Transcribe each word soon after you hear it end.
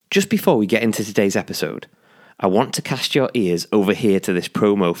Just before we get into today's episode, I want to cast your ears over here to this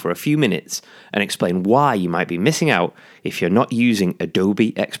promo for a few minutes and explain why you might be missing out if you're not using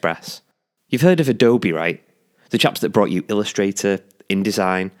Adobe Express. You've heard of Adobe, right? The chaps that brought you Illustrator,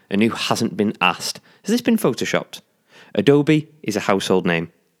 InDesign, and who hasn't been asked, has this been photoshopped? Adobe is a household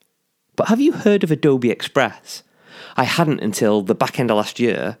name. But have you heard of Adobe Express? I hadn't until the back end of last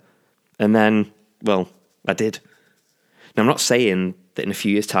year, and then, well, I did. Now, I'm not saying that in a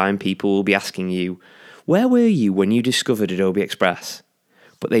few years' time people will be asking you, where were you when you discovered Adobe Express?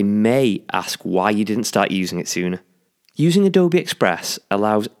 But they may ask why you didn't start using it sooner. Using Adobe Express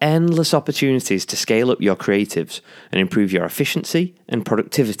allows endless opportunities to scale up your creatives and improve your efficiency and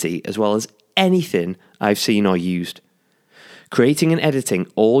productivity as well as anything I've seen or used. Creating and editing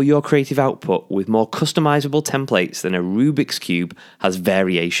all your creative output with more customizable templates than a Rubik's Cube has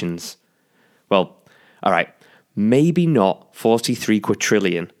variations. Well, alright, maybe not 43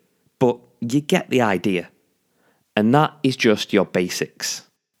 quadrillion, but you get the idea. And that is just your basics.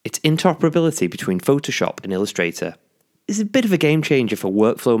 Its interoperability between Photoshop and Illustrator is a bit of a game changer for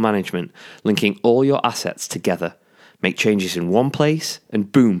workflow management, linking all your assets together. Make changes in one place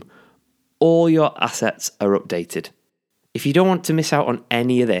and boom, all your assets are updated. If you don't want to miss out on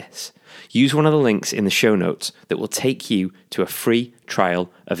any of this, use one of the links in the show notes that will take you to a free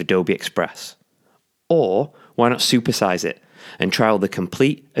trial of Adobe Express. Or why not supersize it and trial the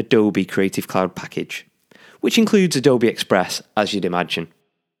complete Adobe Creative Cloud package, which includes Adobe Express as you'd imagine.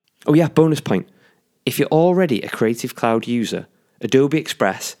 Oh yeah, bonus point. If you're already a Creative Cloud user, Adobe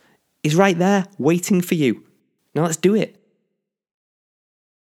Express is right there waiting for you. Now let's do it.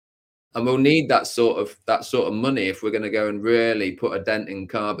 And we'll need that sort of money if we're going to go and really put a dent in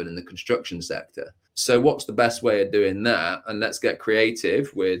carbon in the construction sector. So what's the best way of doing that? And let's get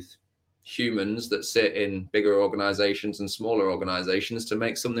creative with humans that sit in bigger organizations and smaller organizations to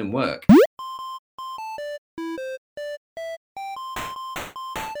make something work.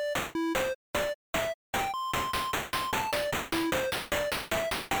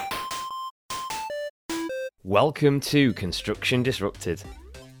 Welcome to Construction Disrupted,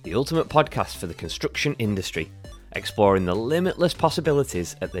 the ultimate podcast for the construction industry, exploring the limitless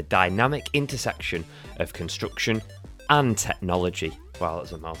possibilities at the dynamic intersection of construction and technology. Wow,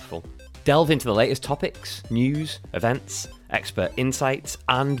 that's a mouthful. Delve into the latest topics, news, events, expert insights,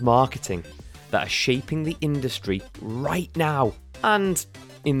 and marketing that are shaping the industry right now and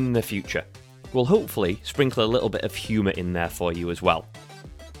in the future. We'll hopefully sprinkle a little bit of humour in there for you as well.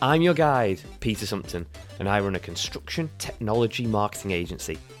 I'm your guide, Peter Sumpton, and I run a construction technology marketing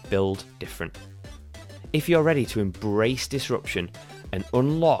agency, Build Different. If you're ready to embrace disruption and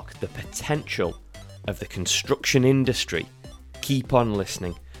unlock the potential of the construction industry, keep on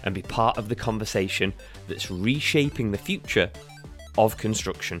listening and be part of the conversation that's reshaping the future of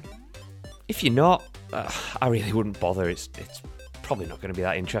construction. If you're not, I really wouldn't bother. It's probably not going to be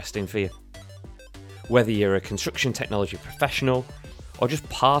that interesting for you. Whether you're a construction technology professional or just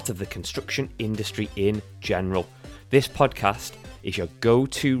part of the construction industry in general, this podcast is your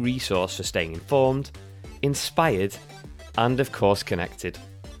go-to resource for staying informed, inspired, and of course connected.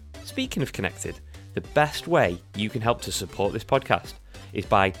 Speaking of connected, the best way you can help to support this podcast is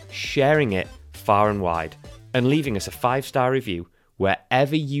by sharing it far and wide and leaving us a 5-star review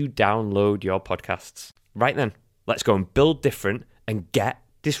wherever you download your podcasts. Right then, let's go and build different and get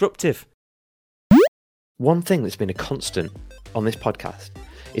disruptive. One thing that's been a constant on this podcast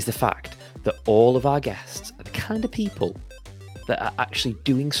is the fact that all of our guests are the kind of people that are actually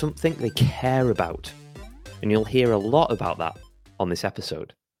doing something they care about. And you'll hear a lot about that on this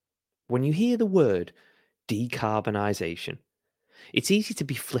episode. When you hear the word decarbonisation, it's easy to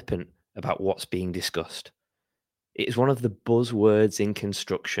be flippant about what's being discussed. It is one of the buzzwords in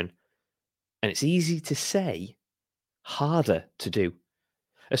construction, and it's easy to say, harder to do,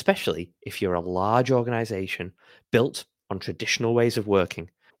 especially if you're a large organisation built on traditional ways of working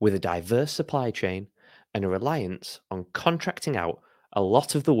with a diverse supply chain and a reliance on contracting out a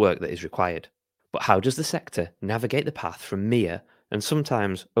lot of the work that is required. But how does the sector navigate the path from mere and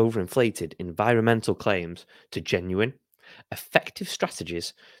sometimes overinflated environmental claims to genuine, effective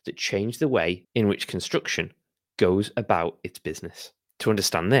strategies that change the way in which construction goes about its business? To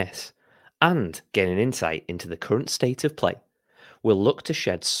understand this and gain an insight into the current state of play, we'll look to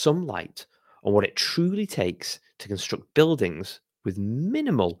shed some light on what it truly takes to construct buildings with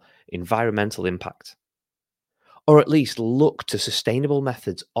minimal environmental impact, or at least look to sustainable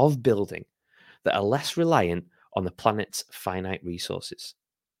methods of building that are less reliant on the planet's finite resources.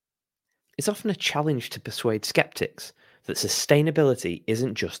 It's often a challenge to persuade skeptics that sustainability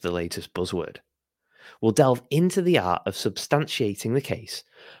isn't just the latest buzzword. we'll delve into the art of substantiating the case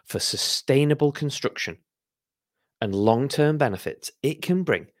for sustainable construction and long-term benefits it can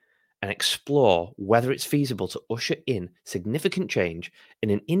bring, and explore whether it's feasible to usher in significant change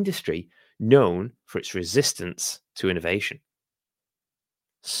in an industry known for its resistance to innovation.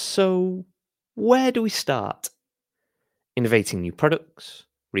 So, where do we start? Innovating new products,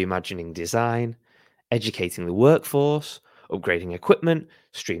 reimagining design, educating the workforce, upgrading equipment,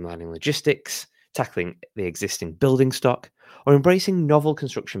 streamlining logistics, tackling the existing building stock, or embracing novel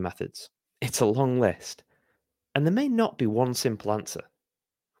construction methods. It's a long list, and there may not be one simple answer,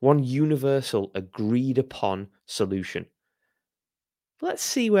 one universal agreed upon solution. Let's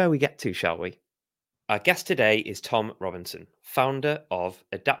see where we get to, shall we? Our guest today is Tom Robinson, founder of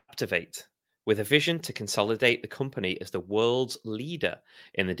Adaptivate, with a vision to consolidate the company as the world's leader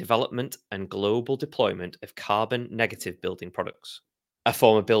in the development and global deployment of carbon negative building products. A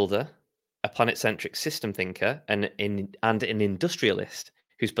former builder, a planet centric system thinker, and an industrialist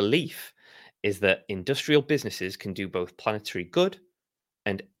whose belief is that industrial businesses can do both planetary good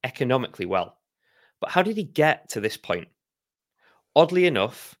and economically well. But how did he get to this point? Oddly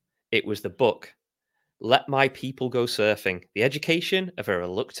enough, it was the book Let My People Go Surfing, The Education of a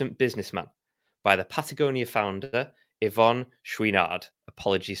Reluctant Businessman by the Patagonia founder, Yvonne Chouinard.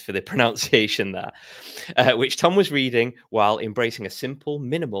 Apologies for the pronunciation there. Which Tom was reading while embracing a simple,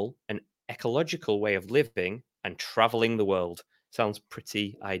 minimal, and ecological way of living and traveling the world. Sounds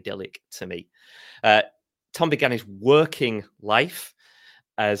pretty idyllic to me. Tom began his working life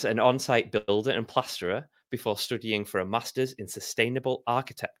as an on-site builder and plasterer before studying for a master's in sustainable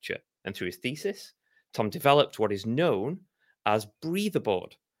architecture. And through his thesis, Tom developed what is known as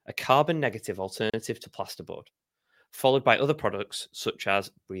breatherboard, a carbon negative alternative to plasterboard, followed by other products such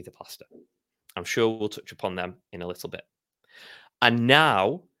as breather plaster. I'm sure we'll touch upon them in a little bit. And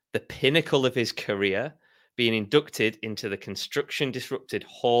now, the pinnacle of his career, being inducted into the Construction Disrupted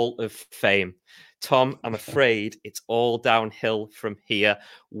Hall of Fame. Tom, I'm afraid it's all downhill from here.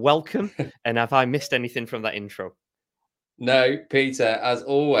 Welcome. And have I missed anything from that intro? No, Peter, as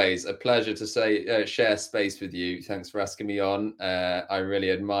always, a pleasure to share space with you. Thanks for asking me on. I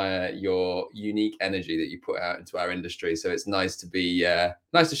really admire your unique energy that you put out into our industry. So it's nice to be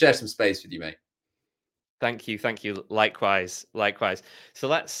nice to share some space with you, mate. Thank you. Likewise. So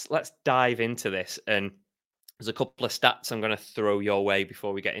let's dive into this. And there's a couple of stats I'm going to throw your way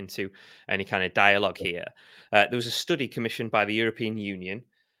before we get into any kind of dialogue here. There was a study commissioned by the European Union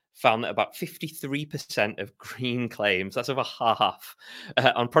found that about 53% of green claims, that's over half,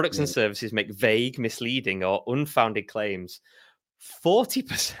 on products and services make vague, misleading, or unfounded claims.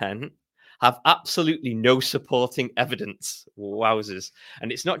 40% have absolutely no supporting evidence. Wowzers.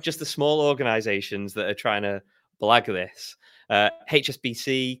 And it's not just the small organizations that are trying to blag this.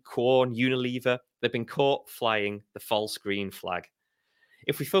 HSBC, Quorn, Unilever, they've been caught flying the false green flag.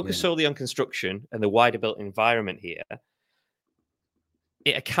 If we focus solely on construction and the wider built environment here,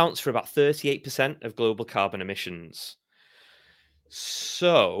 it accounts for about 38% of global carbon emissions.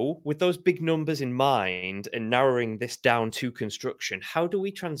 So, with those big numbers in mind and narrowing this down to construction, how do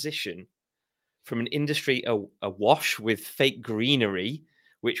we transition from an industry awash with fake greenery,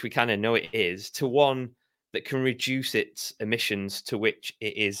 which we kind of know it is, to one that can reduce its emissions, to which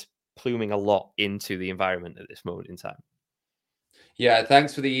it is pluming a lot into the environment at this moment in time? Yeah,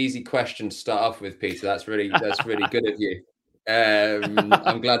 thanks for the easy question to start off with, Peter. That's really good of you.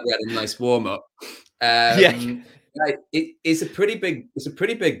 I'm glad we had a nice warm up. Yeah. It's a pretty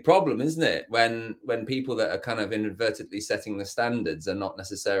big problem, isn't it? When people that are kind of inadvertently setting the standards are not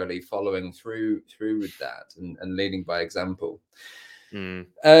necessarily following through with that and leading by example. Yeah,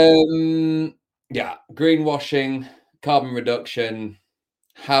 greenwashing, carbon reduction.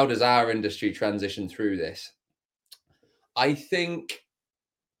 How does our industry transition through this? I think,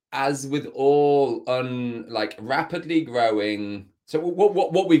 as with all rapidly growing, so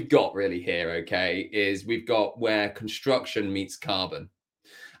what we've got really here, okay, is we've got where construction meets carbon,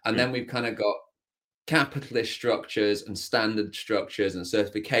 and then we've kind of got capitalist structures and standard structures and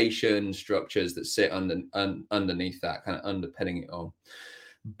certification structures that sit underneath that, kind of underpinning it all.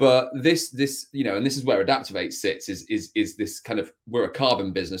 But this and this is where Adaptivate sits, is this kind of, we're a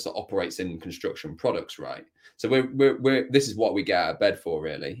carbon business that operates in construction products, right? So we're this is what we get out of bed for,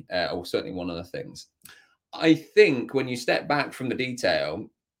 really, or certainly one of the things. I think when you step back from the detail,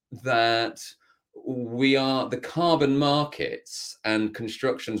 that we are the carbon markets and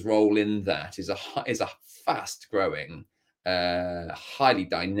construction's role in that is a fast growing, highly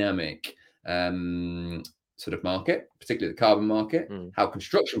dynamic sort of market, particularly the carbon market. How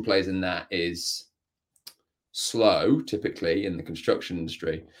construction plays in that is slow, typically in the construction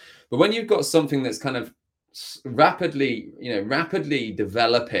industry. But when you've got something that's kind of rapidly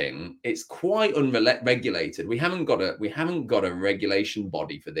developing, it's quite unregulated. We haven't got a regulation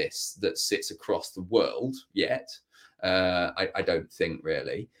body for this that sits across the world yet. I don't think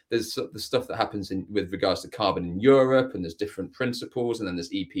really. There's the stuff that happens with regards to carbon in Europe, and there's different principles, and then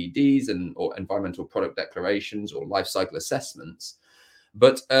there's EPDs or environmental product declarations or life cycle assessments.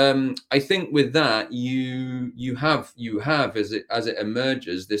 But I think with that, you have as it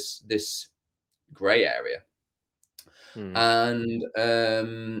emerges this grey area. And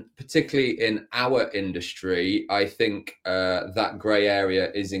particularly in our industry, I think that grey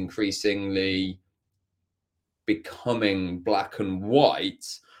area is increasingly becoming black and white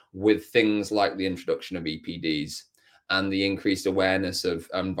with things like the introduction of EPDs and the increased awareness of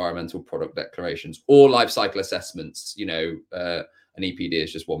environmental product declarations or life cycle assessments. An EPD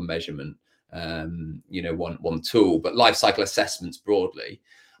is just one measurement, one tool, but life cycle assessments broadly.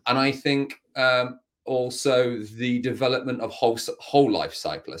 And I think also the development of whole life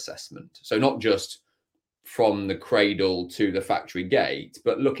cycle assessment. So not just from the cradle to the factory gate,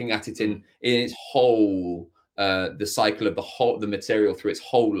 but looking at it in its whole, the cycle of the material through its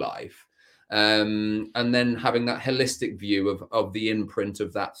whole life. And then having that holistic view of the imprint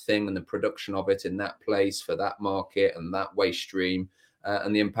of that thing and the production of it in that place for that market and that waste stream,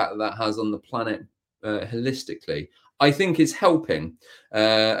 and the impact that has on the planet holistically, I think is helping.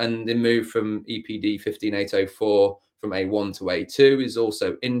 And the move from EPD 15804 from A1 to A2 is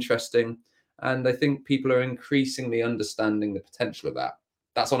also interesting. And I think people are increasingly understanding the potential of that.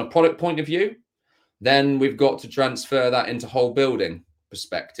 That's on a product point of view. Then we've got to transfer that into whole building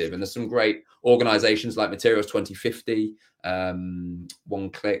perspective. And there's some great organizations like Materials 2050, One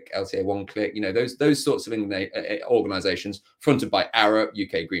Click, LTA One Click, those sorts of organizations fronted by ARUP,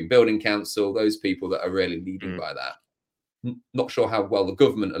 UK Green Building Council, those people that are really leading by that. Not sure how well the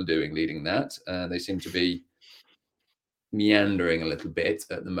government are doing leading that. They seem to be meandering a little bit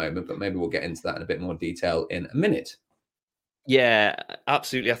at the moment, but maybe we'll get into that in a bit more detail in a minute. Yeah,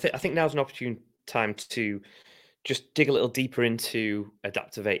 absolutely. I think now's an opportune time to just dig a little deeper into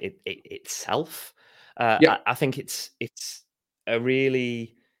Adaptavate itself. I think it's a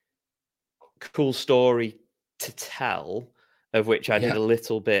really cool story to tell, of which I did a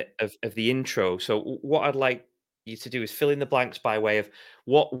little bit of the intro. So what I'd like you to do is fill in the blanks by way of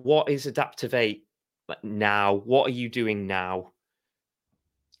what is Adaptavate now? What are you doing now?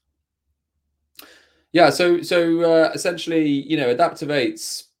 Yeah, so essentially,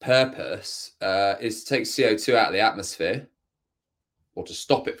 Adaptavate's purpose is to take CO2 out of the atmosphere, or to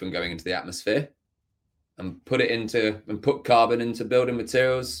stop it from going into the atmosphere, and put carbon into building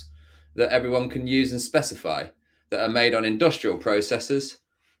materials that everyone can use and specify, that are made on industrial processes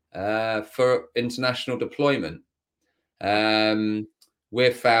for international deployment.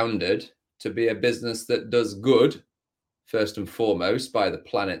 We're founded to be a business that does good, first and foremost, by the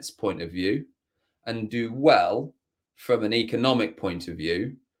planet's point of view, and do well from an economic point of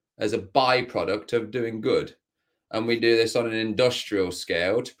view as a byproduct of doing good. And we do this on an industrial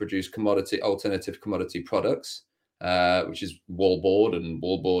scale to produce alternative commodity products, which is wallboard and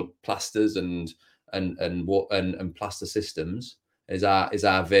wallboard plasters and plaster systems is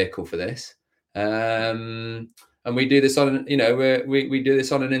our vehicle for this. And we do this on we do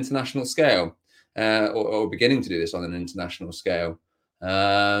this on an international scale, or beginning to do this on an international scale.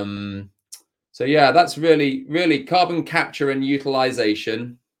 So yeah, that's really carbon capture and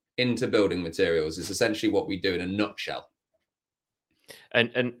utilization into building materials is essentially what we do in a nutshell.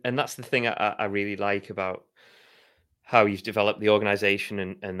 And that's the thing I really like about how you've developed the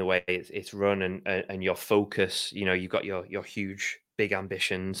organization and the way it's run and your focus. You've got your huge big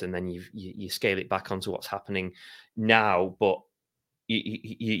ambitions, and then you scale it back onto what's happening now. But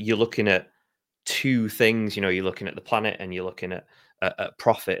you're looking at two things. You're looking at the planet, and you're looking at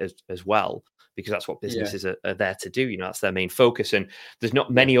profit as well, because that's what businesses are there to do. That's their main focus. And there's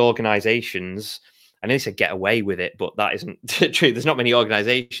not many organizations, I know they said get away with it, but that isn't true. There's not many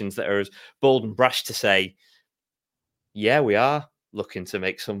organizations that are as bold and brash to say, yeah, we are looking to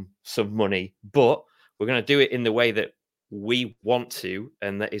make some money, but we're going to do it in the way that we want to,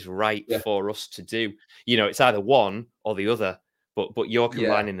 and that is right for us to do. It's either one or the other, but you're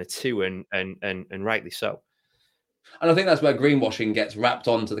combining the two, and rightly so. And I think that's where greenwashing gets wrapped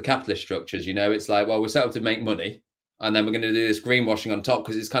onto the capitalist structures. It's like, well, we're set up to make money, and then we're going to do this greenwashing on top,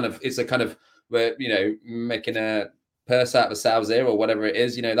 because it's a kind of we're making a purse out of a sow's ear or whatever it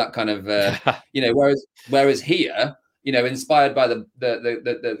is. That kind of whereas here inspired by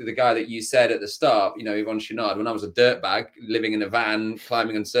the guy that you said at the start, Yvon Chouinard. When I was a dirtbag living in a van,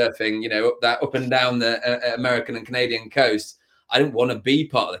 climbing and surfing, up and down the American and Canadian coast, I didn't want to be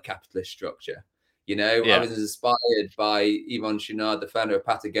part of the capitalist structure. I was inspired by Yvon Chouinard, the founder of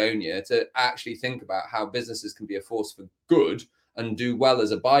Patagonia, to actually think about how businesses can be a force for good and do well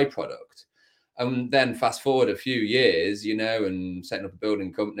as a byproduct. And then fast forward a few years, and setting up a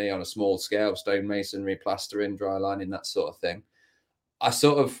building company on a small scale, stonemasonry, plastering, dry lining, that sort of thing. I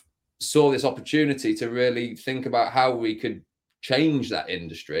sort of saw this opportunity to really think about how we could change that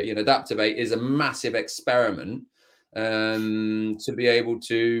industry. And Adaptivate is a massive experiment to be able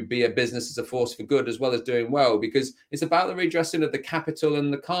to be a business as a force for good as well as doing well, because it's about the redressing of the capital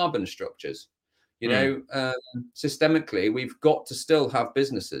and the carbon structures. Systemically, we've got to still have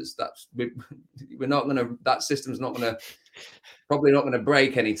businesses. We're not going to, that system's not going to, probably not going to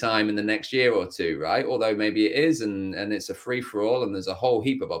break anytime in the next year or two, right? Although maybe it is, and it's a free for all, and there's a whole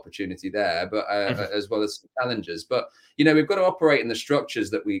heap of opportunity there, but as well as some challenges. But we've got to operate in the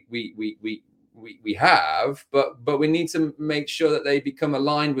structures that we have, but we need to make sure that they become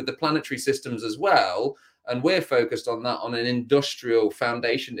aligned with the planetary systems as well. And we're focused on that on an industrial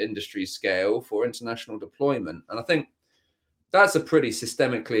foundation industry scale for international deployment. And I think that's a pretty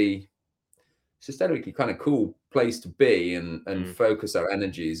systemically kind of cool place to be and focus our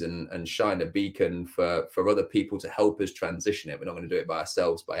energies and shine a beacon for other people to help us transition it. We're not going to do it by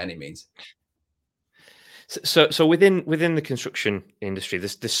ourselves by any means. So within the construction industry,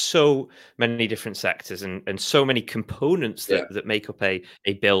 there's so many different sectors and so many components that make up a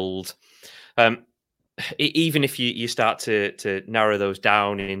build. Even if you start to narrow those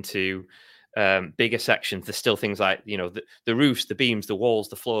down into bigger sections, there's still things like the roofs, the beams, the walls,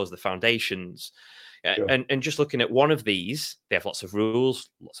 the floors, the foundations. Sure. And just looking at one of these, they have lots of rules,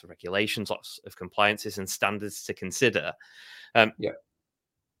 lots of regulations, lots of compliances and standards to consider.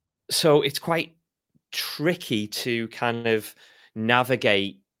 So it's quite tricky to kind of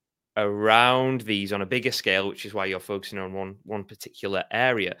navigate around these on a bigger scale, which is why you're focusing on one particular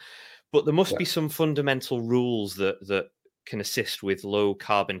area. But there must be some fundamental rules that can assist with low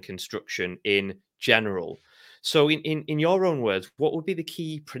carbon construction in general. So in your own words, what would be the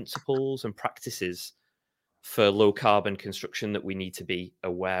key principles and practices for low carbon construction that we need to be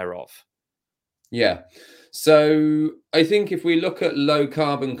aware of? Yeah. So I think if we look at low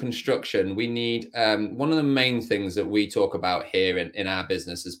carbon construction, we need one of the main things that we talk about here in our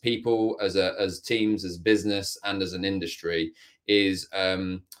business as people, as teams, as business, and as an industry is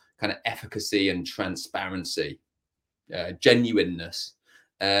kind of efficacy and transparency, genuineness.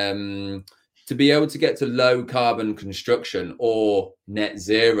 To be able to get to low carbon construction or net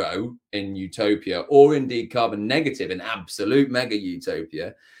zero in utopia, or indeed carbon negative in absolute mega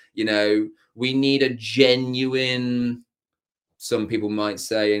utopia, we need a genuine, some people might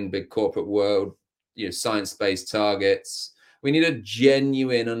say in big corporate world, science-based targets. We need a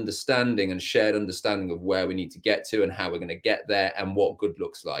genuine understanding and shared understanding of where we need to get to and how we're going to get there and what good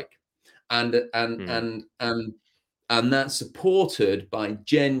looks like. And that's supported by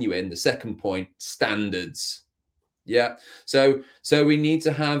genuine, the second point, standards. Yeah. So we need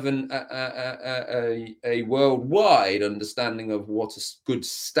to have a worldwide understanding of what a good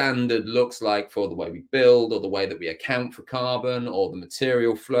standard looks like for the way we build, or the way that we account for carbon, or the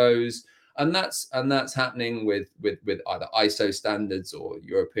material flows. And that's happening with either ISO standards or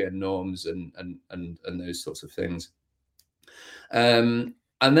European norms and those sorts of things. And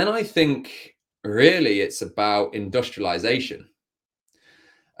then I think really it's about industrialization.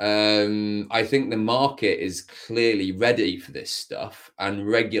 I think the market is clearly ready for this stuff, and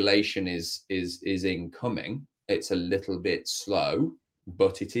regulation is incoming. It's a little bit slow,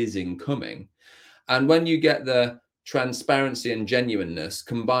 but it is incoming. And when you get the transparency and genuineness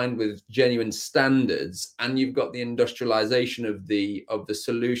combined with genuine standards, and you've got the industrialization of the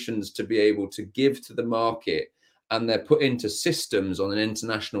solutions to be able to give to the market, and they're put into systems on an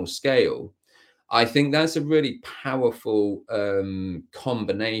international scale, I think that's a really powerful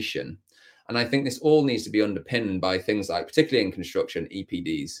combination. And I think this all needs to be underpinned by things like, particularly in construction,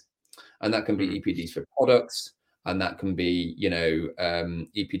 EPDs. And that can be EPDs for products, and that can be,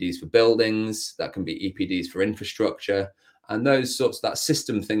 EPDs for buildings, that can be EPDs for infrastructure, and those sorts, that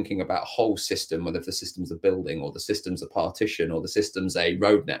system thinking about whole system, whether the system's a building or the system's a partition or the system's a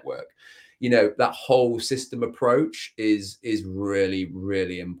road network. That whole system approach is really,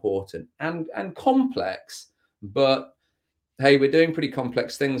 really important and complex. But hey, we're doing pretty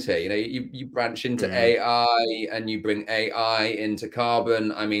complex things here. You branch into AI and you bring AI into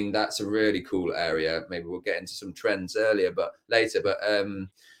carbon. I mean, that's a really cool area. Maybe we'll get into some trends later. But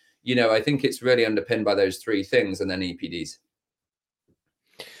I think it's really underpinned by those three things and then EPDs.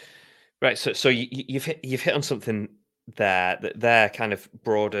 Right. So you've hit on something there, that they're kind of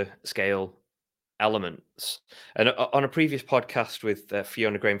broader scale elements. And on a previous podcast with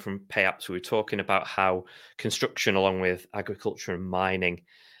Fiona Graham from PayApps, we were talking about how construction, along with agriculture and mining,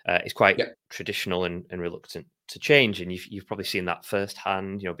 is quite Yeah. traditional and reluctant to change. And you've probably seen that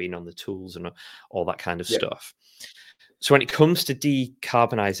firsthand, being on the tools and all that kind of stuff. So when it comes to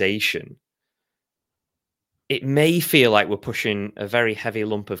decarbonisation, it may feel like we're pushing a very heavy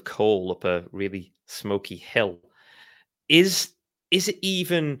lump of coal up a really smoky hill. Is it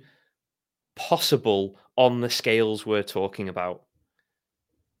even possible on the scales we're talking about?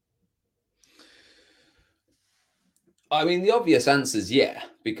 I mean, the obvious answer is yeah,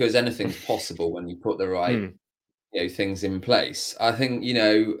 because anything's possible when you put the right things in place. I think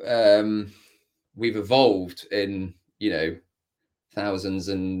we've evolved in thousands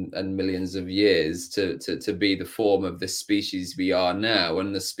and millions of years to be the form of the species we are now,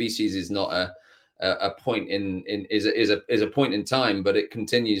 and the species is not a point is a point in time, but it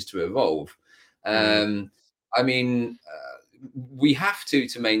continues to evolve. I mean, we have to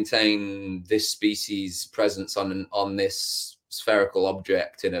maintain this species presence on this spherical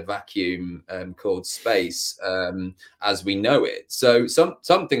object in a vacuum called space as we know it. So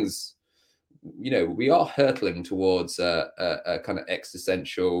some things, we are hurtling towards a kind of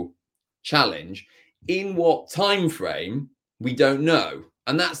existential challenge. In what time frame, we don't know,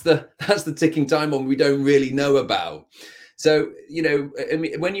 and that's the ticking time bomb we don't really know about. So, I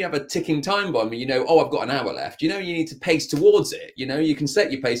mean, when you have a ticking time bomb, oh, I've got an hour left, you need to pace towards it. You can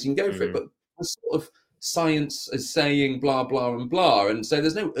set your pace and go for it, but the sort of science is saying blah, blah, and blah. And so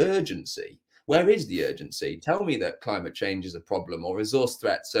there's no urgency. Where is the urgency? Tell me that climate change is a problem, or resource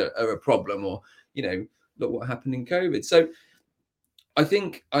threats are a problem, or, look what happened in COVID. So I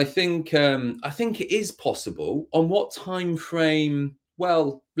think it is possible. On what time frame?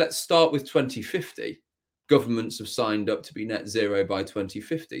 Well, let's start with 2050. Governments have signed up to be net zero by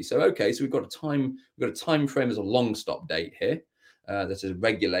 2050. So okay, so we've got a time frame as a long stop date here. That's a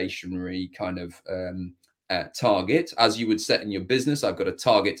regulatory kind of target, as you would set in your business. I've got a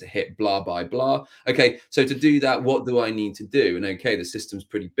target to hit blah blah blah. Okay, so to do that, what do I need to do? And okay, the system's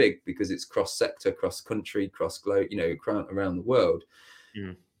pretty big because it's cross sector, cross country, cross globe, around the world.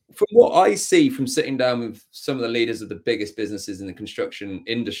 From what I see from sitting down with some of the leaders of the biggest businesses in the construction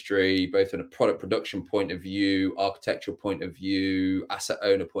industry, both from a product production point of view, architectural point of view, asset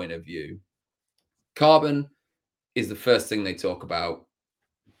owner point of view, carbon is the first thing they talk about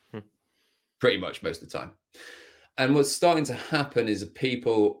pretty much most of the time. And what's starting to happen is that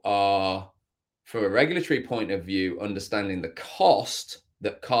people are, from a regulatory point of view, understanding the cost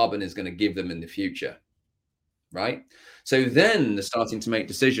that carbon is going to give them in the future. Right. So then they're starting to make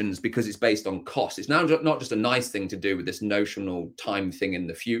decisions because it's based on cost. It's now not just a nice thing to do with this notional time thing in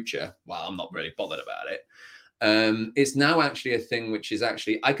the future. Well, I'm not really bothered about it. It's now actually a thing which is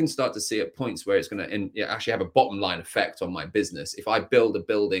actually, I can start to see at points where it's going to actually have a bottom line effect on my business. If I build a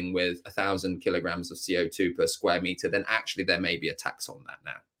building with 1,000 kilograms of CO2 per square meter, then actually there may be a tax on that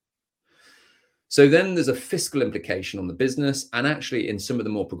now. So then there's a fiscal implication on the business. And actually in some of the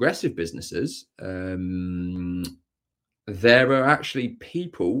more progressive businesses, there are actually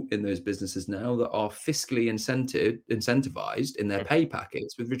people in those businesses now that are fiscally incentivized in their pay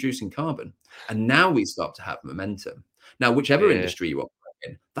packets with reducing carbon. And now we start to have momentum. Now, whichever industry you operate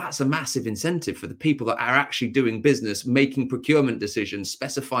in, that's a massive incentive for the people that are actually doing business, making procurement decisions,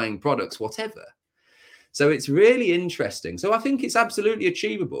 specifying products, whatever. So it's really interesting. So I think it's absolutely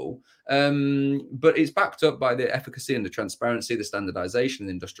achievable, but it's backed up by the efficacy and the transparency, the standardization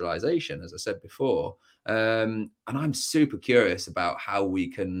and industrialization, as I said before. And I'm super curious about how we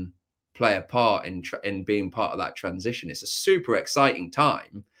can play a part in being part of that transition. It's a super exciting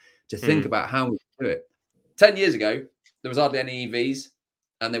time to think about how we do it. 10 years ago, there was hardly any EVs,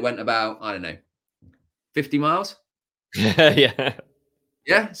 and they went about, I don't know, 50 miles. Yeah,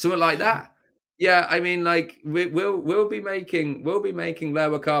 something like that. Yeah, I mean, like we'll be making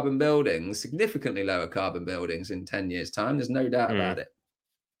lower carbon buildings, significantly lower carbon buildings in 10 years' time. There's no doubt about it.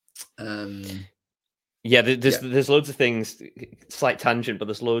 There's loads of things. Slight tangent, but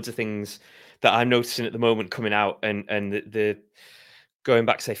there's loads of things that I'm noticing at the moment coming out, and the going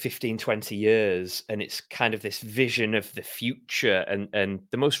back, say, 15, 20 years, and it's kind of this vision of the future. And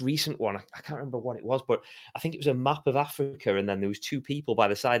the most recent one, I can't remember what it was, but I think it was a map of Africa, and then there was two people by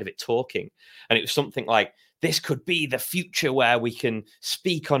the side of it talking, and it was something like, this could be the future where we can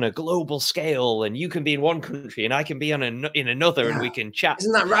speak on a global scale, and you can be in one country and I can be in another, and we can chat.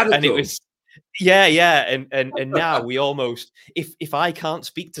 Isn't that radical? And it was, Yeah, and now we almost, if I can't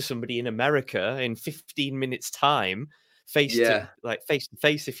speak to somebody in America in 15 minutes time, face to Yeah,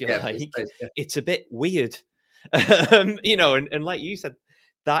 face, if you yeah, face like, to face, yeah. it's a bit weird. And like you said,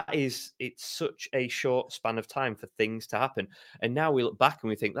 it's such a short span of time for things to happen. And now we look back and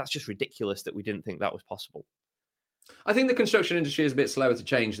we think that's just ridiculous that we didn't think that was possible. I think the construction industry is a bit slower to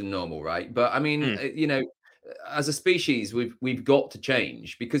change than normal, right? But I mean, Mm. as a species, we've got to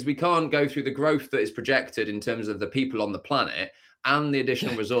change because we can't go through the growth that is projected in terms of the people on the planet and the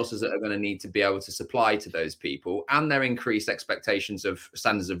additional resources that are going to need to be able to supply to those people and their increased expectations of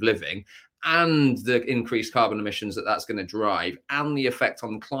standards of living and the increased carbon emissions that that's going to drive and the effect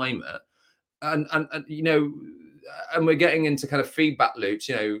on climate and and we're getting into kind of feedback loops,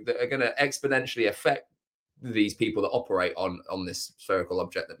 that are going to exponentially affect these people that operate on this spherical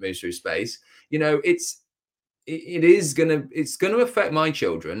object that moves through space. It's going to affect my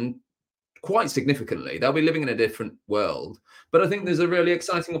children quite significantly. They'll be living in a different world. But I think there's a really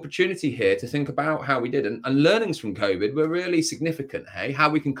exciting opportunity here to think about how we did, and learnings from COVID were really significant. Hey, how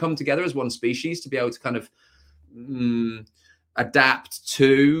we can come together as one species to be able to kind of adapt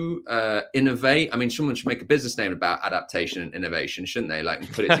to innovate. I mean, someone should make a business name about adaptation and innovation, shouldn't they? Like,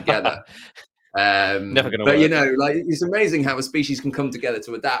 and put it together. Never gonna But work. like, it's amazing how a species can come together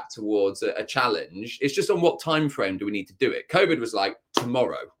to adapt towards a challenge. It's just on what time frame do we need to do it. COVID was like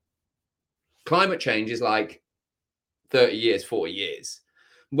tomorrow. Climate change is like 30 years, 40 years.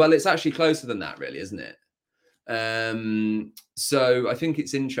 Well, it's actually closer than that, really, isn't it? So I think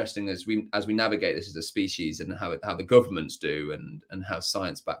it's interesting as we navigate this as a species, and how the governments do, and how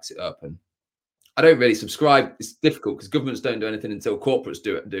science backs it up. And I don't really subscribe. It's difficult because governments don't do anything until corporates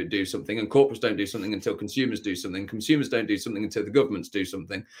do something, and corporates don't do something until consumers do something. Consumers don't do something until the governments do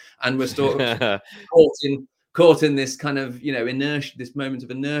something, and we're sort of caught in this kind of inertia, this moment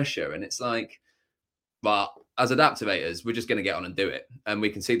of inertia. And it's like, well, as adaptivators, we're just going to get on and do it, and we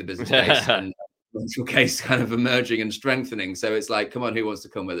can see the business case and the case kind of emerging and strengthening. So it's like, come on, who wants to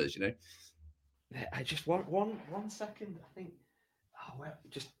come with us? I just want one second. I think. Oh, well,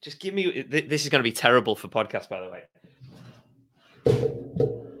 just give me. This is going to be terrible for podcast, by the way.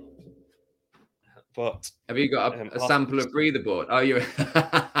 But have you got a sample of breather board? Oh, you?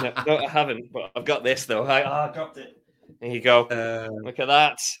 No, I haven't. But I've got this though. I dropped it. There you go. Look at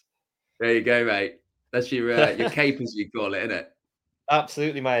that. There you go, mate. That's your cape, as you call it, isn't it?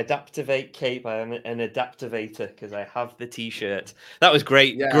 Absolutely, my Adaptivate cape. I am an adaptivator because I have the T-shirt. That was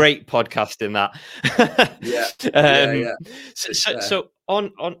great, great podcasting. That. Yeah. So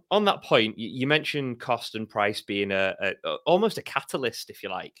on that point, you mentioned cost and price being a almost a catalyst, if you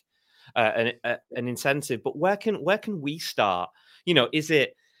like, an incentive. But where can we start? Is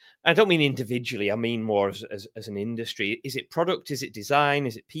it? I don't mean individually. I mean more as an industry. Is it product? Is it design?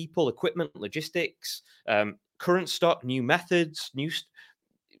 Is it people, equipment, logistics? Current stock, new methods,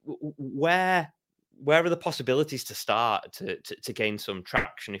 where are the possibilities to start to gain some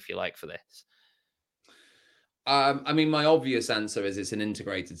traction, if you like, for this? I mean, my obvious answer is it's an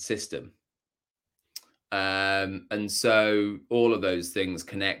integrated system, and so all of those things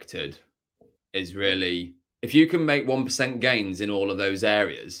connected is really, if you can make 1% gains in all of those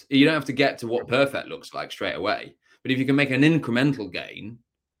areas, you don't have to get to what perfect looks like straight away. But if you can make an incremental gain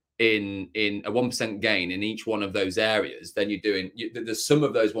in a 1% gain in each one of those areas, then the sum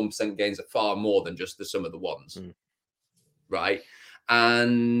of those 1% gains are far more than just the sum of the ones. Right.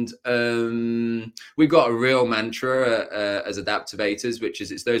 And we've got a real mantra as adaptivators, which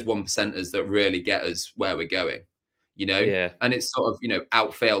is it's those 1%ers that really get us where we're going, and it's sort of,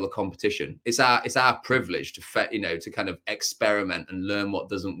 outfail the competition. It's our privilege to kind of experiment and learn what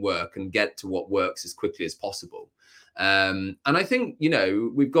doesn't work and get to what works as quickly as possible. And I think,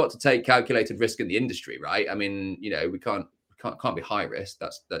 we've got to take calculated risk in the industry, right? I mean, we can't be high risk.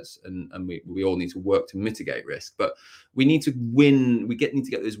 And we all need to work to mitigate risk, but we need to win. We need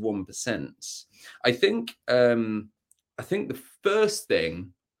to get those 1%. I think the first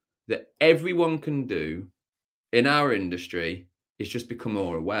thing that everyone can do in our industry is just become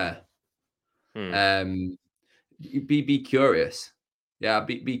more aware. Be curious. Yeah,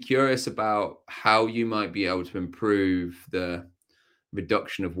 be curious about how you might be able to improve the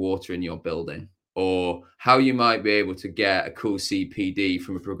reduction of water in your building, or how you might be able to get a cool CPD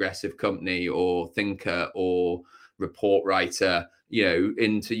from a progressive company or thinker or report writer,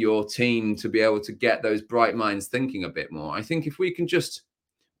 into your team to be able to get those bright minds thinking a bit more. I think if we can just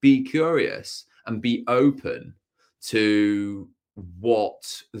be curious and be open to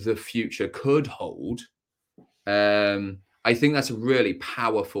what the future could hold, I think that's a really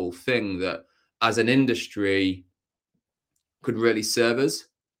powerful thing that as an industry could really serve us.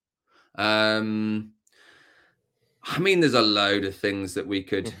 I mean, there's a load of things that we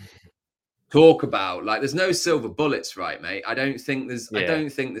could talk about. Like, there's no silver bullets, right, mate? I don't think there's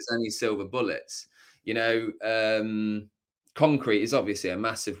any silver bullets. You know, concrete is obviously a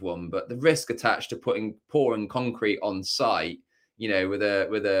massive one, but the risk attached to pouring concrete on site, you know,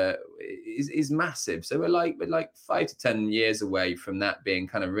 is massive. So we're like 5 to 10 years away from that being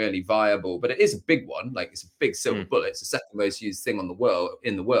kind of really viable. But it is a big one. Like, it's a big silver bullet. It's the second most used thing in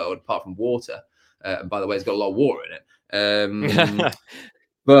the world, apart from water. And by the way, it's got a lot of water in it.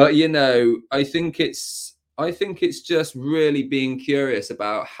 But, you know, I think it's just really being curious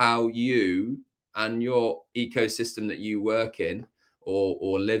about how you and your ecosystem that you work in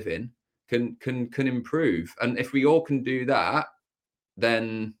or live in can improve. And if we all can do that,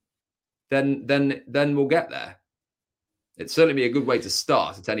 then we'll get there. It'd certainly be a good way to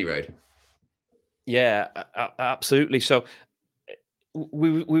start at any rate. Yeah, absolutely. So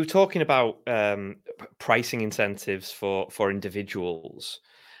we were talking about pricing incentives for individuals.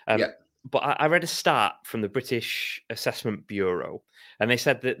 But I read a stat from the British Assessment Bureau, and they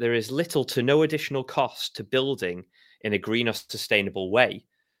said that there is little to no additional cost to building in a green or sustainable way,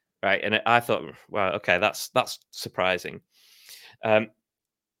 right? And I thought, well, okay, that's surprising. And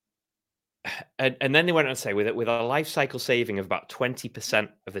then they went on to say with a life cycle saving of about 20%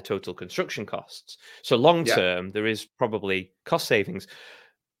 of the total construction costs. So long term, there is probably cost savings.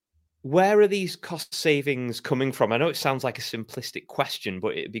 Where are these cost savings coming from? I know it sounds like a simplistic question,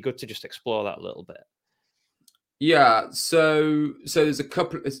 but it'd be good to just explore that a little bit. Yeah. So there's a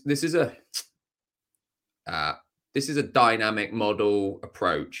couple. This is a dynamic model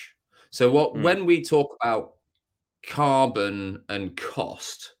approach. So when we talk about carbon and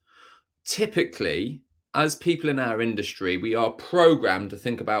cost, typically, as people in our industry, we are programmed to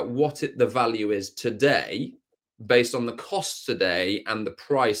think about what the value is today based on the cost today and the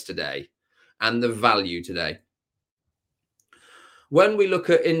price today and the value today. When we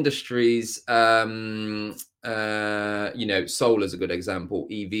look at industries, you know, solar is a good example,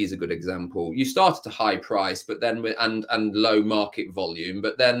 EV is a good example. You start at a high price, but then and low market volume,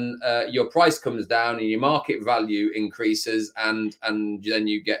 but then your price comes down and your market value increases, and then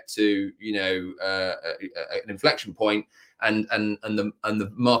you get to, you know, an inflection point, and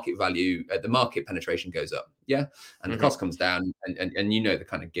the market value, the market penetration goes up, and the cost comes down, and you know the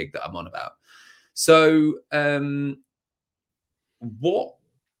kind of gig that I'm on about. So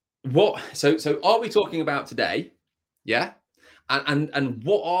so are we talking about today? And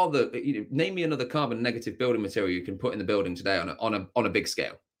what are the, you know, name me another carbon negative building material you can put in the building today on a big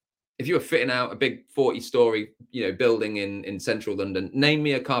scale. If you were fitting out a big 40-story, you know, building in central London, name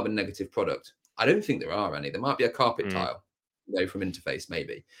me a carbon negative product. I don't think there are any. There might be a carpet tile, you know, from Interface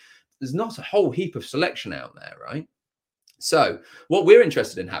maybe. There's not a whole heap of selection out there, right? So what we're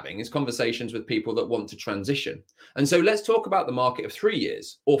interested in having is conversations with people that want to transition. And so let's talk about the market of 3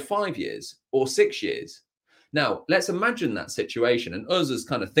 years or 5 years or 6 years. Now, let's imagine that situation. And us as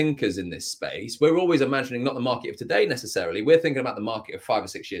kind of thinkers in this space, we're always imagining not the market of today necessarily. We're thinking about the market of 5 or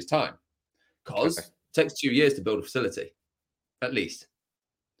 6 years' time, because it takes 2 years to build a facility, at least.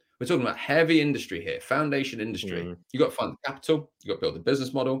 We're talking about heavy industry here, foundation industry. You've got to find the capital. You've got to build the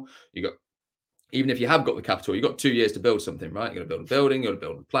business model. Even if you have got the capital, you've got 2 years to build something, right? You've got to build a building, you've got to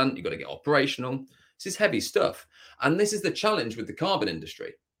build a plant, you've got to get operational. This is heavy stuff. And this is the challenge with the carbon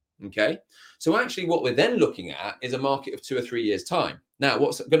industry, okay? So actually what we're then looking at is a market of 2 or 3 years' time. Now,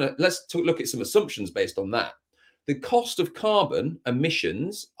 let's look at some assumptions based on that. The cost of carbon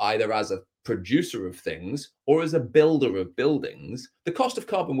emissions, either as a producer of things or as a builder of buildings, the cost of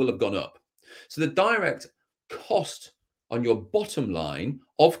carbon will have gone up. So the direct cost on your bottom line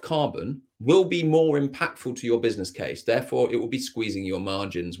of carbon will be more impactful to your business case. Therefore, it will be squeezing your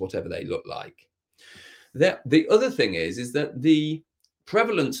margins, whatever they look like. The other thing is that the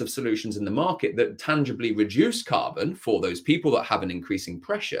prevalence of solutions in the market that tangibly reduce carbon for those people that have an increasing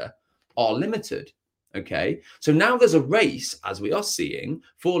pressure are limited. Okay, so now there's a race, as we are seeing,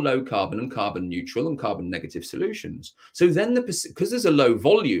 for low carbon and carbon neutral and carbon negative solutions. So then, because there's a low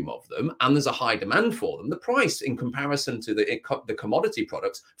volume of them and there's a high demand for them, the price in comparison to the commodity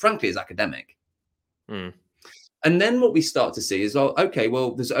products, frankly, is academic. And then what we start to see is, okay,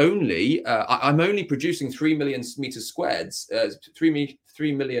 well, there's only I'm only producing 3 million meters squared, 3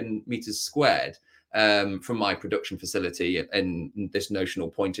 million meters squared. From my production facility in this notional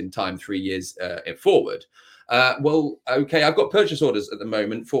point in time, 3 years forward. Well, okay, I've got purchase orders at the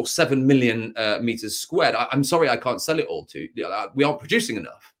moment for 7 million meters squared. I'm sorry, I can't sell it all to you. We aren't producing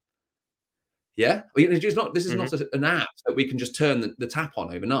enough. Yeah, this is not an app that we can just turn the tap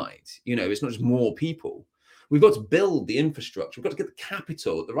on overnight. You know, it's not just more people. We've got to build the infrastructure. We've got to get the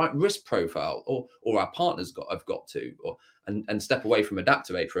capital, the right risk profile, or our partners have got to, and step away from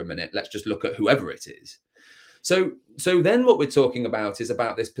Adaptavate for a minute. Let's just look at whoever it is. So then what we're talking about is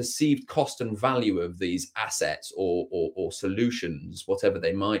about this perceived cost and value of these assets or solutions, whatever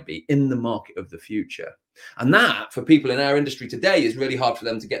they might be, in the market of the future. And that, for people in our industry today, is really hard for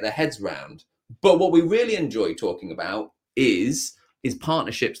them to get their heads around. But what we really enjoy talking about is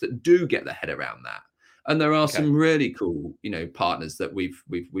partnerships that do get their head around that. And there are some really cool, partners that we've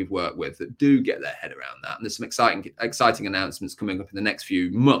worked with that do get their head around that. And there's some exciting announcements coming up in the next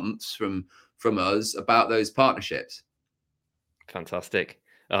few months from us about those partnerships. Fantastic.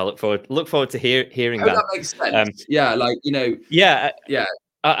 I look forward to hearing that makes sense.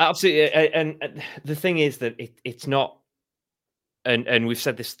 Absolutely. And the thing is that it's not, and we've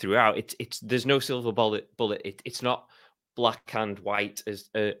said this throughout. It's there's no silver bullet. It's not black and white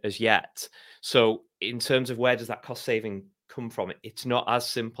as yet. So in terms of where does that cost saving come from, it's not as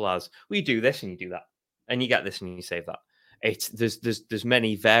simple as we do this and you do that, and you get this and you save that. There's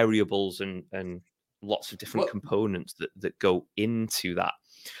many variables and lots of different components that go into that.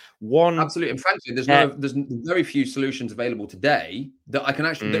 Absolutely, and frankly, there's very few solutions available today that I can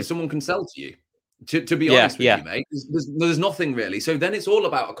actually that someone can sell to you. To be honest with you, mate, there's nothing really. So then it's all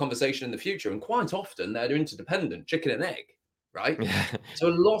about a conversation in the future, and quite often they're interdependent, chicken and egg, right? So a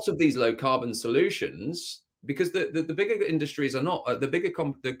lot of these low carbon solutions, because the bigger industries are not, the bigger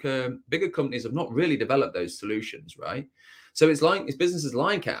companies have not really developed those solutions, right? So it's businesses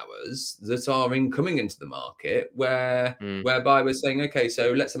like ours that are coming into the market whereby we're saying, okay,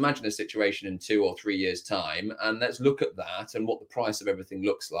 so let's imagine a situation in 2 or 3 years' time, and let's look at that and what the price of everything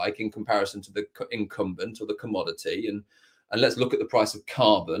looks like in comparison to the incumbent or the commodity, and let's look at the price of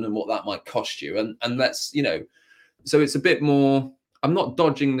carbon and what that might cost you, and let's, so it's a bit more. I'm not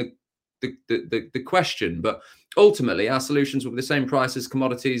dodging the question, but ultimately our solutions will be the same price as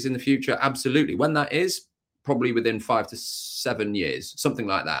commodities in the future. Absolutely. When that is, probably within 5 to 7 years, something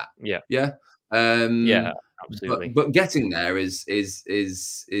like that. Yeah, absolutely. But getting there is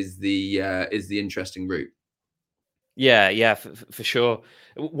the interesting route. Yeah, for sure.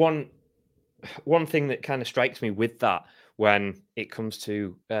 One thing that kind of strikes me with that when it comes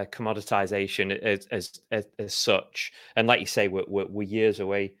to commoditization as such, and like you say, we're years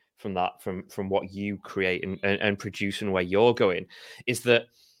away from that, from what you create and produce and where you're going, is that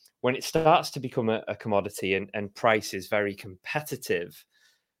when it starts to become a commodity and price is very competitive,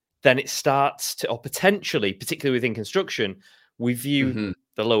 then it starts to, or potentially, particularly within construction, we view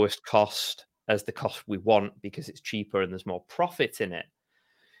the lowest cost as the cost we want because it's cheaper and there's more profit in it.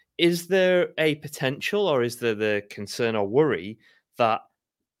 Is there a potential, or is there the concern or worry that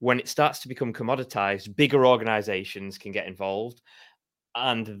when it starts to become commoditized, bigger organizations can get involved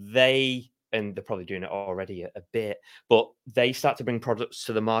and they're probably doing it already a bit, but they start to bring products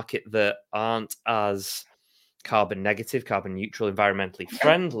to the market that aren't as carbon negative, carbon neutral, environmentally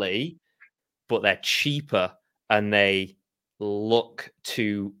friendly, but they're cheaper and they look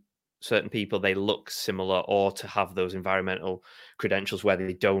to certain people, they look similar, or to have those environmental credentials where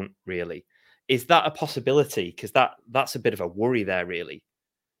they don't really. Is that a possibility? Because that's a bit of a worry there, really.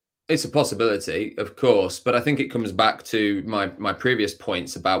 It's a possibility, of course, but I think it comes back to my previous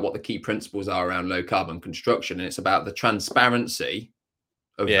points about what the key principles are around low carbon construction, and it's about the transparency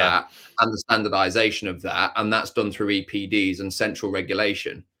of that and the standardization of that, and that's done through EPDs and central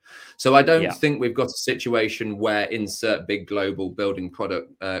regulation. So I don't think we've got a situation where insert big global building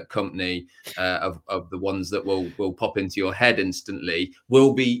product company of the ones that will pop into your head instantly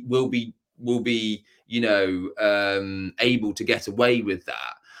will be able to get away with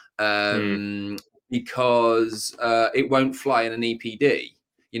that because it won't fly in an EPD.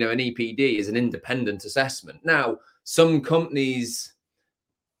 An EPD is an independent assessment. Now, some companies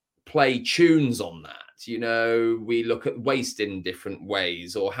play tunes on that. We look at waste in different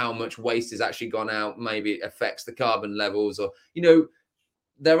ways, or how much waste has actually gone out, maybe it affects the carbon levels, or,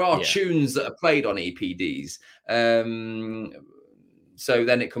 there are tunes that are played on EPDs. So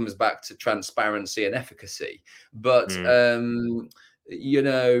then it comes back to transparency and efficacy. But,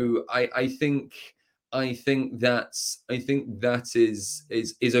 I think that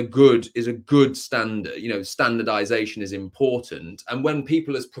is a good standard. Standardization is important, and when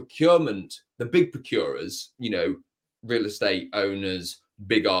people as procurement, the big procurers, real estate owners,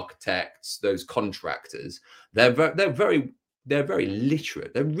 big architects, those contractors, they're very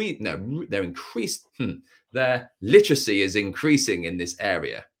literate. They're increased. Their literacy is increasing in this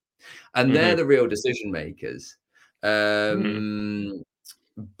area, and they're the real decision makers. But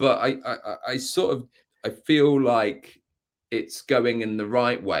I feel like it's going in the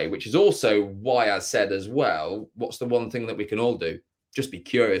right way, which is also why I said as well, what's the one thing that we can all do? Just be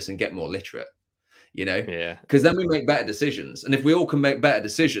curious and get more literate, Yeah. because then we make better decisions. And if we all can make better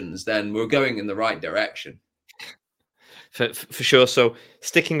decisions, then we're going in the right direction. For sure. So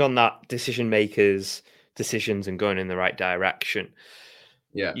sticking on that decision makers' decisions and going in the right direction.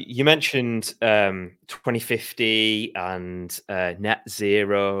 Yeah. You mentioned 2050 and net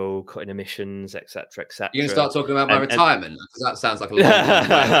zero, cutting emissions, etc., etc. You're going to start talking about my retirement, because that sounds like a long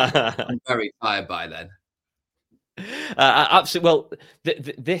way. I'm very tired by then. Absolutely. Well,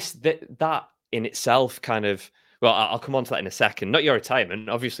 that in itself kind of. Well, I'll come on to that in a second. Not your retirement,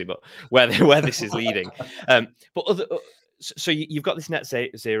 obviously, but where this is leading. But so you've got this net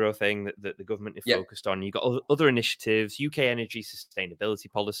zero thing that the government is focused on. You've got other initiatives, UK energy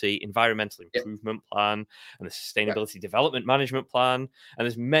sustainability policy, environmental improvement plan, and the sustainability development management plan. And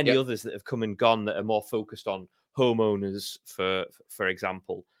there's many others that have come and gone that are more focused on homeowners, for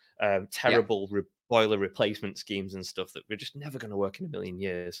example, terrible boiler replacement schemes and stuff that we're just never going to work in a million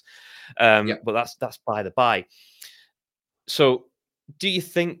years. But that's by the by. So do you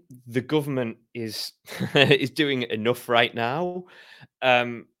think the government is is doing enough right now?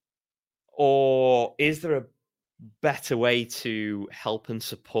 Or is there a better way to help and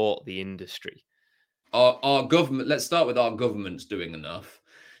support the industry? Our government, let's start with our government's doing enough.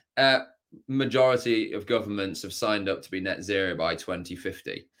 Majority of governments have signed up to be net zero by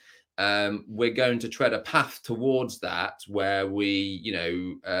 2050. We're going to tread a path towards that where we,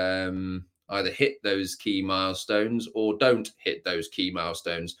 either hit those key milestones or don't hit those key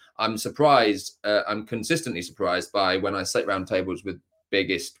milestones. I'm surprised. I'm consistently surprised by when I sit around tables with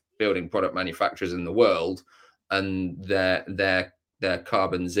biggest building product manufacturers in the world, and their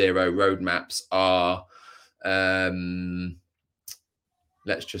carbon zero roadmaps are,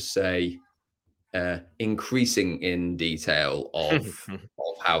 let's just say, increasing in detail of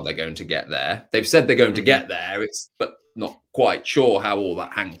how they're going to get there. They've said they're going to get there, but not quite sure how all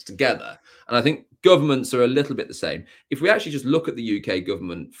that hangs together. And I think governments are a little bit the same. If we actually just look at the UK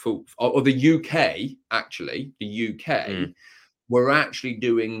government, or the UK, actually, we're actually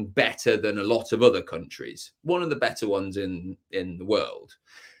doing better than a lot of other countries. One of the better ones in the world.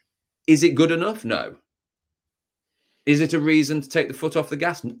 Is it good enough? No. Is it a reason to take the foot off the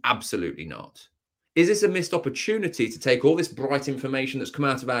gas? Absolutely not. Is this a missed opportunity to take all this bright information that's come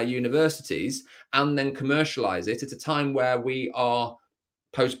out of our universities and then commercialize it at a time where we are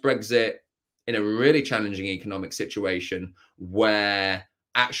post-Brexit in a really challenging economic situation where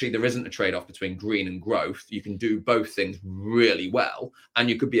actually there isn't a trade-off between green and growth? You can do both things really well, and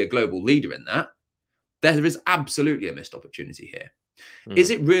you could be a global leader in that. There is absolutely a missed opportunity here. Is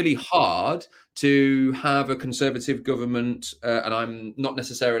it really hard to have a conservative government, and I'm not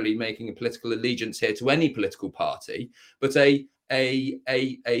necessarily making a political allegiance here to any political party, but a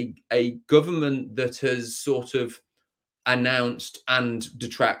government that has sort of announced and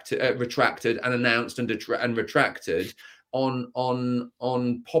retracted and announced and retracted on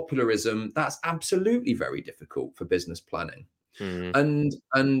popularism? That's absolutely very difficult for business planning. And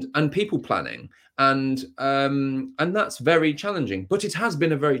people planning, and that's very challenging. But it has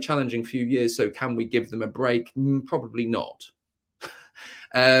been a very challenging few years. So can we give them a break? Probably not.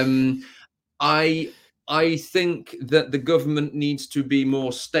 I think that the government needs to be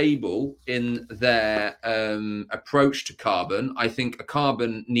more stable in their approach to carbon. I think a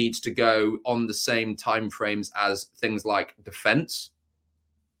carbon needs to go on the same timeframes as things like defence.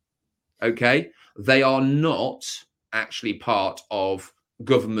 Okay, they are not actually part of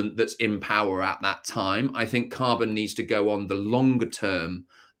government that's in power at that time. I think carbon needs to go on the longer term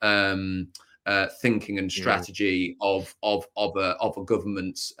thinking and strategy of a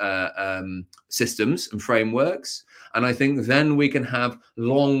government's systems and frameworks. And I think then we can have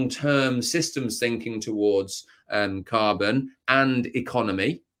long-term systems thinking towards carbon and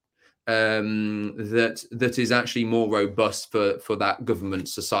economy that is actually more robust for that government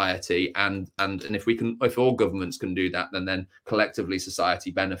society, and if all governments can do that, then collectively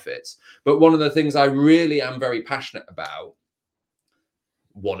society benefits. But one of the things I really am very passionate about,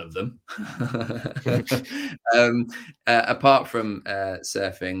 one of them, apart from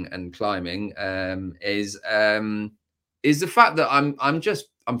surfing and climbing, is the fact that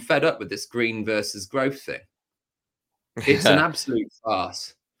I'm fed up with this green versus growth thing. It's an absolute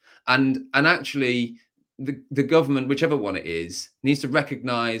farce. And actually, the government, whichever one it is, needs to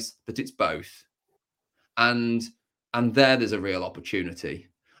recognise that it's both, and there's a real opportunity.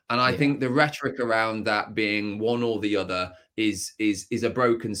 And I think the rhetoric around that being one or the other is a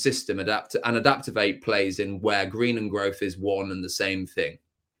broken system. Adaptivate plays in where green and growth is one and the same thing.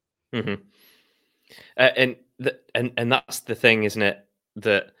 And and that's the thing, isn't it?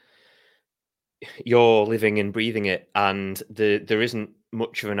 That you're living and breathing it, and there isn't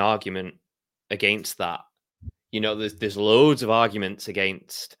much of an argument against that. There's loads of arguments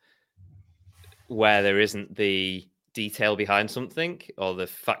against where there isn't the detail behind something, or the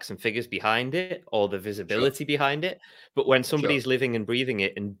facts and figures behind it, or the Sure. visibility behind it. But when Sure. somebody's living and breathing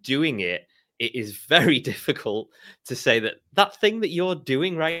it and doing it, it is very difficult to say that thing that you're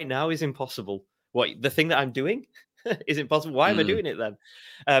doing right now is impossible. What, the thing that I'm doing is impossible? Why am I doing it then?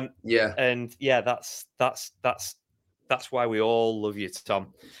 Yeah. And yeah, that's why we all love you,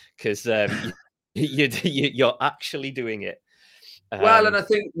 Tom, because you're actually doing it. Well, and I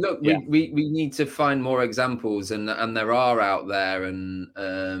think, look, Yeah. we need to find more examples, and there are out there, and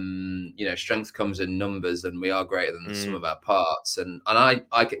strength comes in numbers, and we are greater than the sum of our parts. And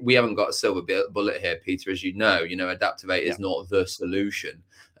we haven't got a silver bullet here, Peter, as you know. Adaptivate is not the solution.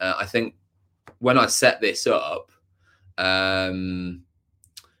 I think when I set this up, I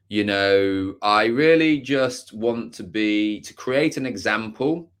really just want to create an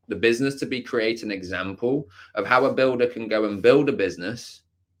example. The business to create an example of how a builder can go and build a business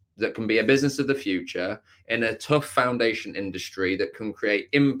that can be a business of the future in a tough foundation industry that can create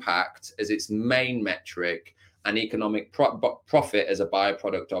impact as its main metric and economic profit as a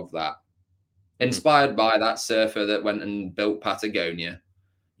byproduct of that. Inspired by that surfer that went and built Patagonia,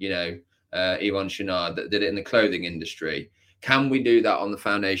 Yvon Chouinard, that did it in the clothing industry. Can we do that on the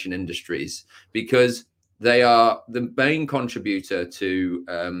foundation industries? Because they are the main contributor to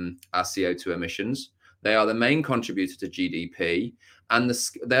our CO2 emissions. They are the main contributor to GDP, and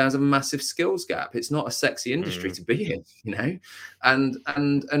there's a massive skills gap. It's not a sexy industry to be in, and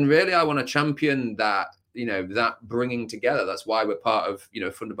really, I want to champion that. That bringing together. That's why we're part of,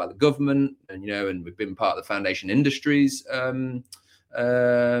 funded by the government, and we've been part of the foundation industries,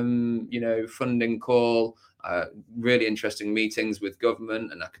 funding call. Really interesting meetings with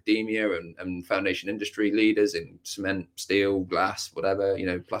government and academia and foundation industry leaders in cement, steel, glass, whatever,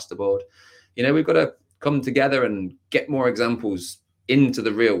 plasterboard. We've got to come together and get more examples into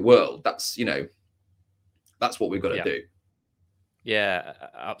the real world. That's what we've got to do. Yeah,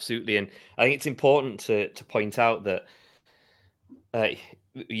 absolutely. And I think it's important to point out that,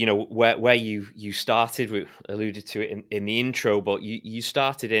 where you started, we alluded to it in the intro, but you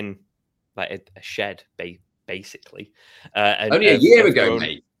started in like a shed, basically. Only a year ago,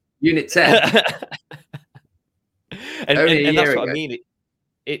 mate. Unit 10. and that's what I mean.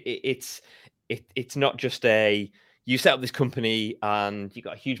 It's not just you set up this company and you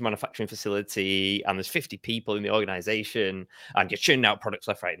got a huge manufacturing facility and there's 50 people in the organization and you're churning out products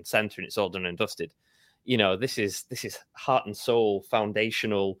left, right, and center, and it's all done and dusted. This is heart and soul,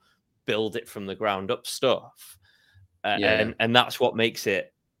 foundational, build it from the ground up stuff. And that's what makes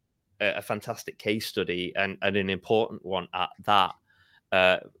it a fantastic case study and an important one at that,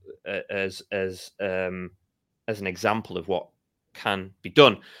 as an example of what can be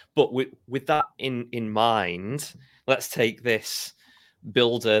done. But with that in mind, let's take this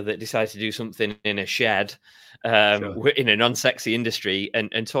builder that decides to do something in a shed, in a non-sexy industry,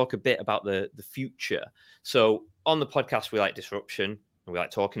 and talk a bit about the future. So on the podcast, we like disruption, and we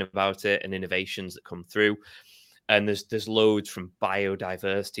like talking about it and innovations that come through. And there's loads from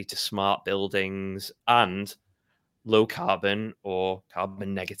biodiversity to smart buildings and low carbon or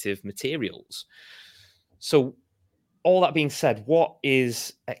carbon negative materials. So all that being said, what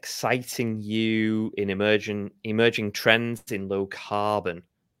is exciting you in emerging trends in low carbon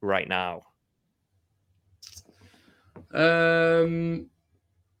right now?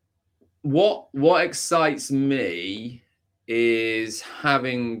 What excites me is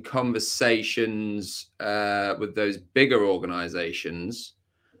having conversations with those bigger organizations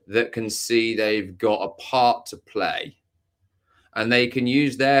that can see they've got a part to play, and they can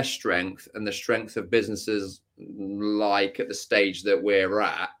use their strength and the strength of businesses like at the stage that we're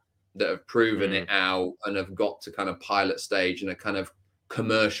at, that have proven it out and have got to kind of pilot stage and a kind of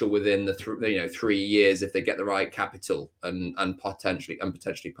commercial within the 3 years if they get the right capital and potentially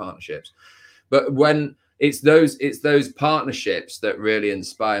partnerships. But when it's those partnerships that really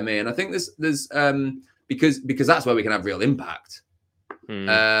inspire me, and I think there's because that's where we can have real impact.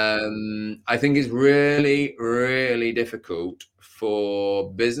 I think it's really, really difficult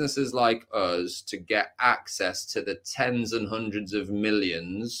for businesses like us to get access to the tens and hundreds of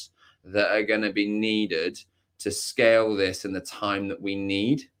millions that are going to be needed to scale this in the time that we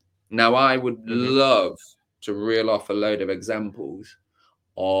need. Now, I would love to reel off a load of examples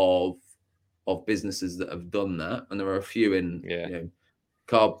of businesses that have done that, and there are a few in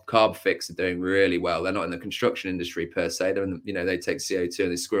Carbfix are doing really well. They're not in the construction industry per se. They're in they take CO2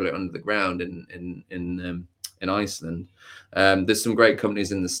 and they squirrel it under the ground in in Iceland. There's some great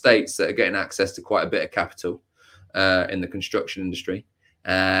companies in the States that are getting access to quite a bit of capital in the construction industry.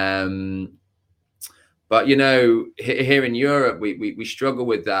 But, you know, here in Europe, we struggle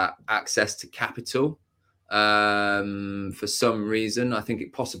with that access to capital for some reason. I think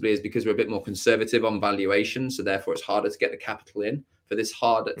it possibly is because we're a bit more conservative on valuation. So therefore, it's harder to get the capital in for this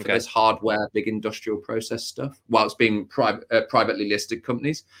hardware, big industrial process stuff. While it's being privately listed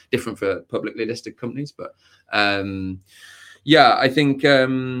companies, different for publicly listed companies. But yeah, I think,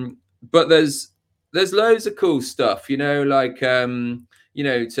 but there's loads of cool stuff, you know, like, you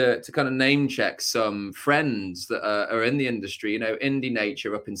know, to kind of name check some friends that are in the industry, you know, Indie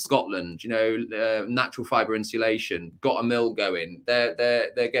Nature up in Scotland, you know, natural fiber insulation, got a mill going. They're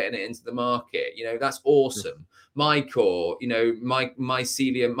getting it into the market. You know, that's awesome. Mycore, you know,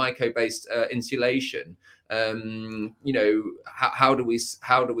 mycelium, myco-based insulation. You know, how do we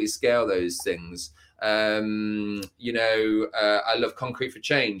scale those things? You know, I love Concrete for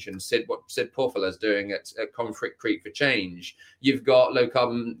Change and what Sid Porfala's doing at Concrete for Change. You've got low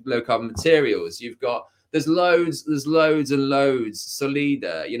carbon materials. You've got there's loads and loads.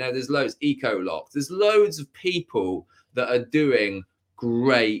 Solida, you know, there's loads. Ecolock. There's loads of people that are doing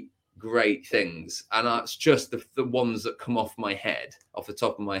great things, and that's just the ones that come off the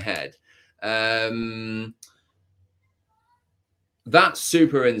top of my head. That's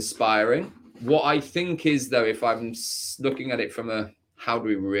super inspiring. What I think is, though, if I'm looking at it from how do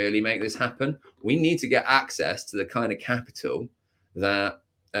we really make this happen? We need to get access to the kind of capital that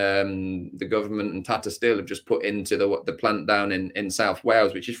the government and Tata Steel have just put into the plant down in South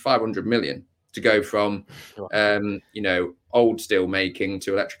Wales, which is 500 million to go from, you know, old steel making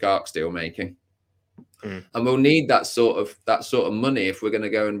to electric arc steel making. And we'll need that sort of money if we're going to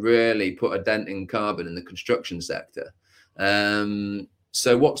go and really put a dent in carbon in the construction sector.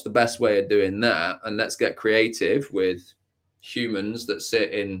 So what's the best way of doing that? And let's get creative with humans that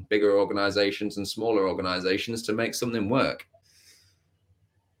sit in bigger organizations and smaller organizations to make something work.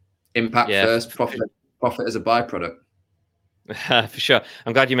 Impact first, profit as a byproduct. For sure.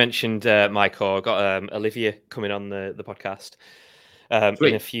 I'm glad you mentioned Mycore. I've got Olivia coming on the podcast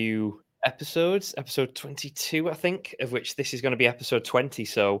in a few episodes, episode 22, I think, of which this is going to be episode 20.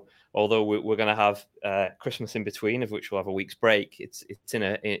 So although we're going to have Christmas in between, of which we'll have a week's break, it's in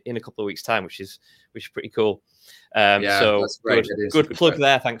a couple of weeks' time, which is pretty cool. So that's great. Good plug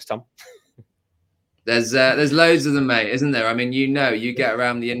there. Thanks, Tom. There's loads of them, mate, isn't there? I mean, you know, you get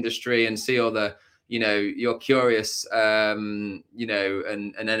around the industry and see all the, you know, you're curious, you know,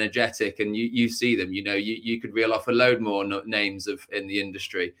 and energetic, and you see them. You know, you could reel off a load more names in the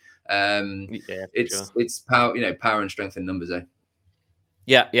industry. It's power, you know, power and strength in numbers, eh?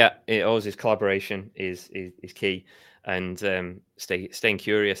 Yeah. It always is. Collaboration is key, and staying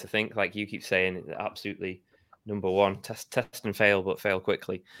curious. I think, like you keep saying, absolutely number one. Test and fail, but fail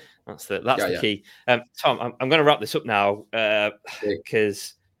quickly. That's the key. Tom, I'm going to wrap this up now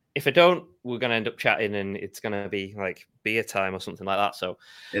because if I don't, we're going to end up chatting, and it's going to be like beer time or something like that. So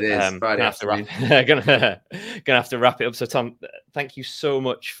it is Friday afternoon. Gonna have to wrap it up. So Tom, thank you so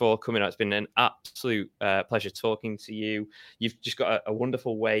much for coming out. It's been an absolute pleasure talking to you. You've just got a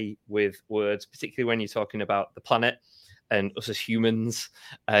wonderful way with words, particularly when you're talking about the planet and us as humans,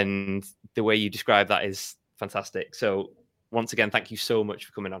 and the way you describe that is fantastic. So once again, thank you so much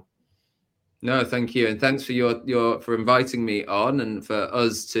for coming on. No, thank you, and thanks for for inviting me on, and for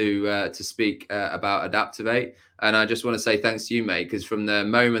us to speak about Adaptivate. And I just want to say thanks to you, mate, because from the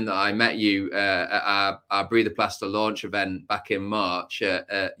moment that I met you at our Breather Plaster launch event back in March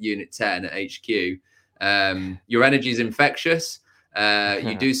at Unit 10 at HQ, your energy is infectious.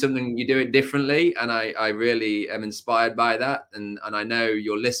 You do something, you do it differently, and I really am inspired by that. And I know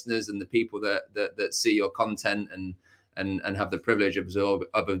your listeners and the people that see your content and have the privilege of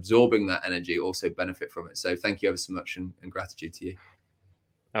absorbing that energy also benefit from it. So thank you ever so much, and gratitude to you.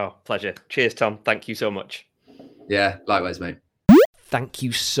 Oh, pleasure. Cheers, Tom. Thank you so much. Yeah, likewise, mate. Thank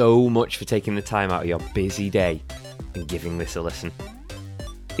you so much for taking the time out of your busy day and giving this a listen.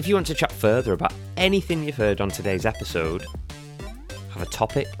 If you want to chat further about anything you've heard on today's episode, have a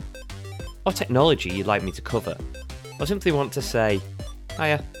topic or technology you'd like me to cover, or simply want to say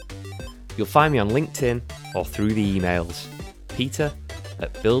hiya, you'll find me on LinkedIn or through the emails,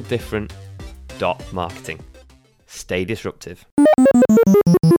 peter@builddifferent.marketing. Stay disruptive.